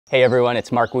Hey everyone,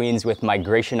 it's Mark Wiens with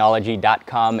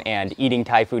migrationology.com and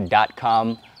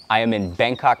eatingthaifood.com. I am in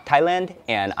Bangkok, Thailand,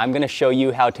 and I'm going to show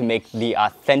you how to make the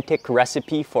authentic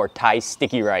recipe for Thai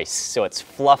sticky rice. So it's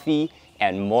fluffy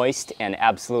and moist and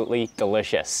absolutely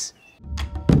delicious.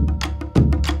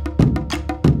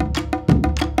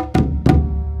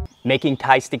 Making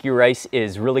Thai sticky rice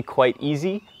is really quite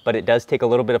easy, but it does take a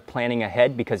little bit of planning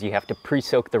ahead because you have to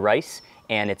pre-soak the rice,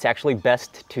 and it's actually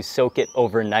best to soak it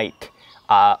overnight.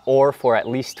 Or for at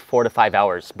least 4 to 5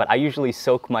 hours. But I usually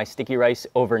soak my sticky rice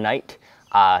overnight,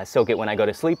 soak it when I go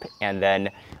to sleep, and then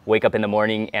wake up in the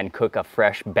morning and cook a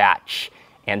fresh batch.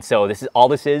 And so all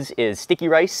this is sticky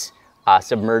rice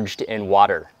submerged in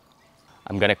water.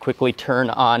 I'm gonna quickly turn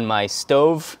on my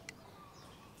stove.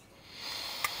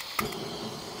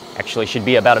 Actually should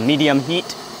be about a medium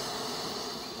heat.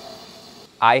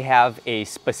 I have a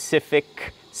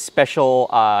special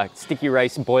sticky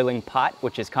rice boiling pot,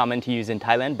 which is common to use in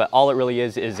Thailand, but all it really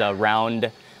is a round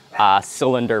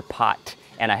cylinder pot,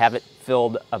 and I have it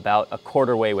filled about a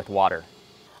quarter way with water.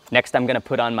 Next, I'm gonna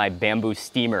put on my bamboo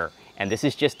steamer, and this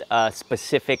is just a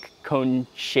specific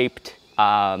cone-shaped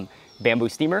bamboo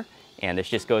steamer, and this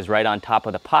just goes right on top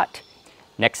of the pot.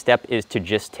 Next step is to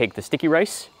just take the sticky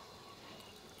rice,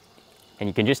 and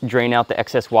you can just drain out the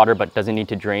excess water, but doesn't need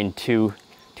to drain too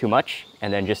much,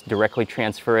 and then just directly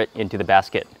transfer it into the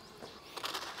basket.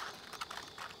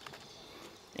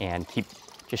 And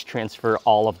just transfer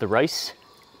all of the rice.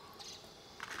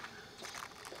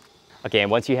 Okay, and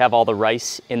once you have all the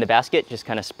rice in the basket, just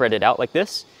kind of spread it out like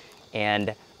this.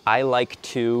 And I like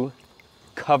to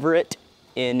cover it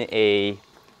in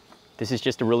this is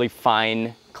just a really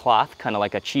fine cloth, kind of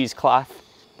like a cheesecloth.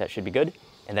 That should be good.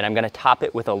 And then I'm gonna top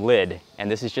it with a lid.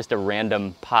 And this is just a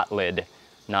random pot lid,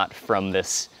 not from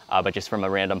this, but just from a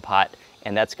random pot.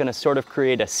 And that's gonna sort of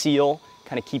create a seal,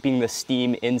 kind of keeping the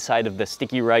steam inside of the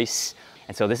sticky rice.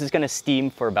 And so this is gonna steam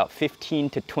for about 15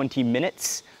 to 20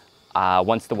 minutes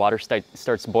once the water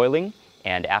starts boiling.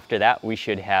 And after that, we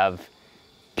should have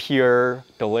pure,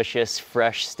 delicious,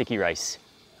 fresh sticky rice.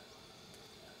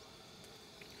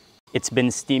 It's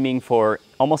been steaming for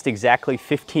almost exactly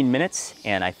 15 minutes,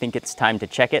 and I think it's time to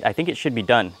check it. I think it should be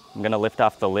done. I'm gonna lift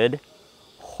off the lid.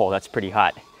 Oh, that's pretty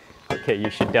hot. Okay, you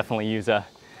should definitely use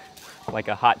like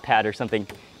a hot pad or something.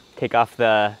 Take off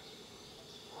the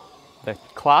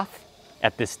cloth.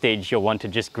 At this stage, you'll want to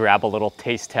just grab a little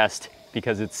taste test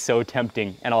because it's so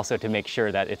tempting, and also to make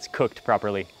sure that it's cooked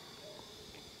properly.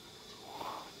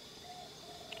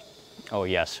 Oh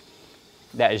yes,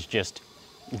 that is just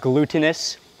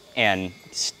glutinous and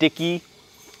sticky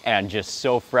and just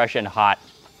so fresh and hot.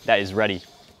 That is ready.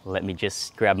 Let me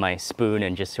just grab my spoon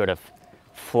and just sort of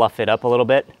fluff it up a little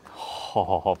bit.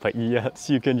 Oh, but yes,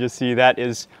 you can just see that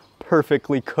is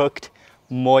perfectly cooked,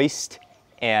 moist,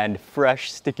 and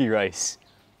fresh sticky rice.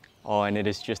 Oh, and it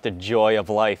is just a joy of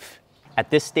life. At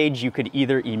this stage, you could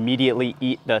either immediately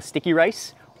eat the sticky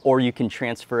rice, or you can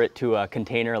transfer it to a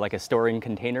container, like a storing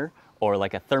container, or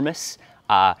like a thermos.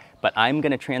 But I'm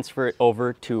gonna transfer it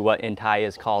over to what in Thai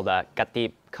is called a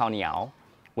katip khao neow,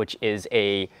 which is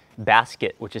a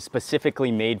basket, which is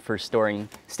specifically made for storing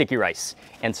sticky rice.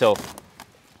 And so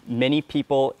many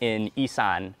people in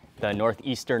Isaan, the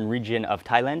northeastern region of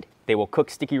Thailand, they will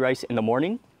cook sticky rice in the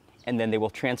morning, and then they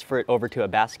will transfer it over to a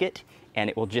basket, and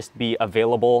it will just be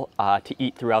available to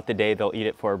eat throughout the day. They'll eat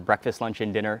it for breakfast, lunch,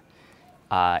 and dinner,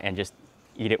 and just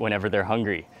eat it whenever they're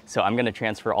hungry. So I'm gonna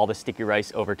transfer all the sticky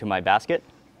rice over to my basket.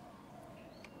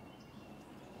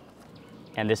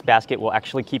 And this basket will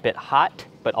actually keep it hot,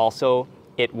 but also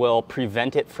it will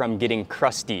prevent it from getting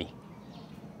crusty.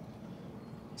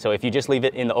 So if you just leave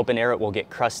it in the open air, it will get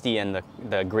crusty and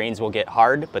the grains will get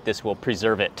hard, but this will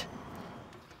preserve it.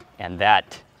 And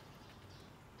that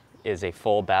is a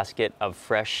full basket of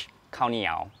fresh khao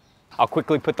neow. I'll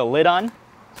quickly put the lid on.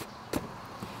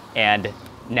 And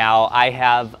now I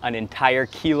have an entire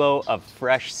kilo of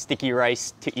fresh sticky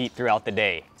rice to eat throughout the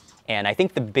day. And I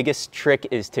think the biggest trick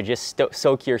is to just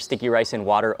soak your sticky rice in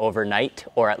water overnight,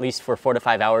 or at least for 4 to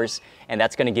 5 hours, and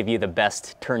that's gonna give you the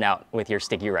best turnout with your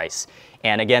sticky rice.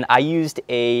 And again, I used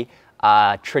a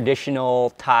traditional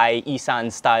Thai Isaan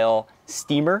style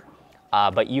steamer,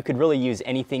 but you could really use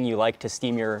anything you like to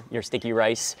steam your sticky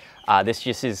rice. This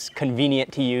just is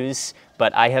convenient to use,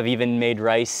 but I have even made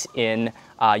rice in,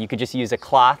 you could just use a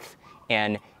cloth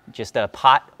and just a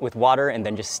pot with water, and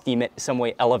then just steam it some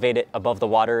way, elevate it above the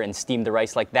water and steam the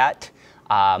rice like that,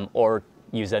 or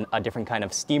use a different kind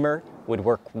of steamer would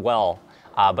work well.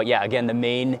 But yeah, again, the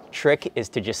main trick is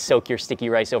to just soak your sticky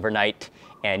rice overnight,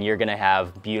 and you're gonna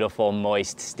have beautiful,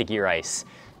 moist, sticky rice.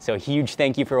 So huge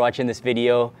thank you for watching this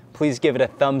video. Please give it a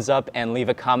thumbs up and leave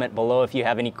a comment below if you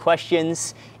have any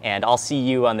questions, and I'll see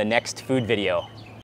you on the next food video.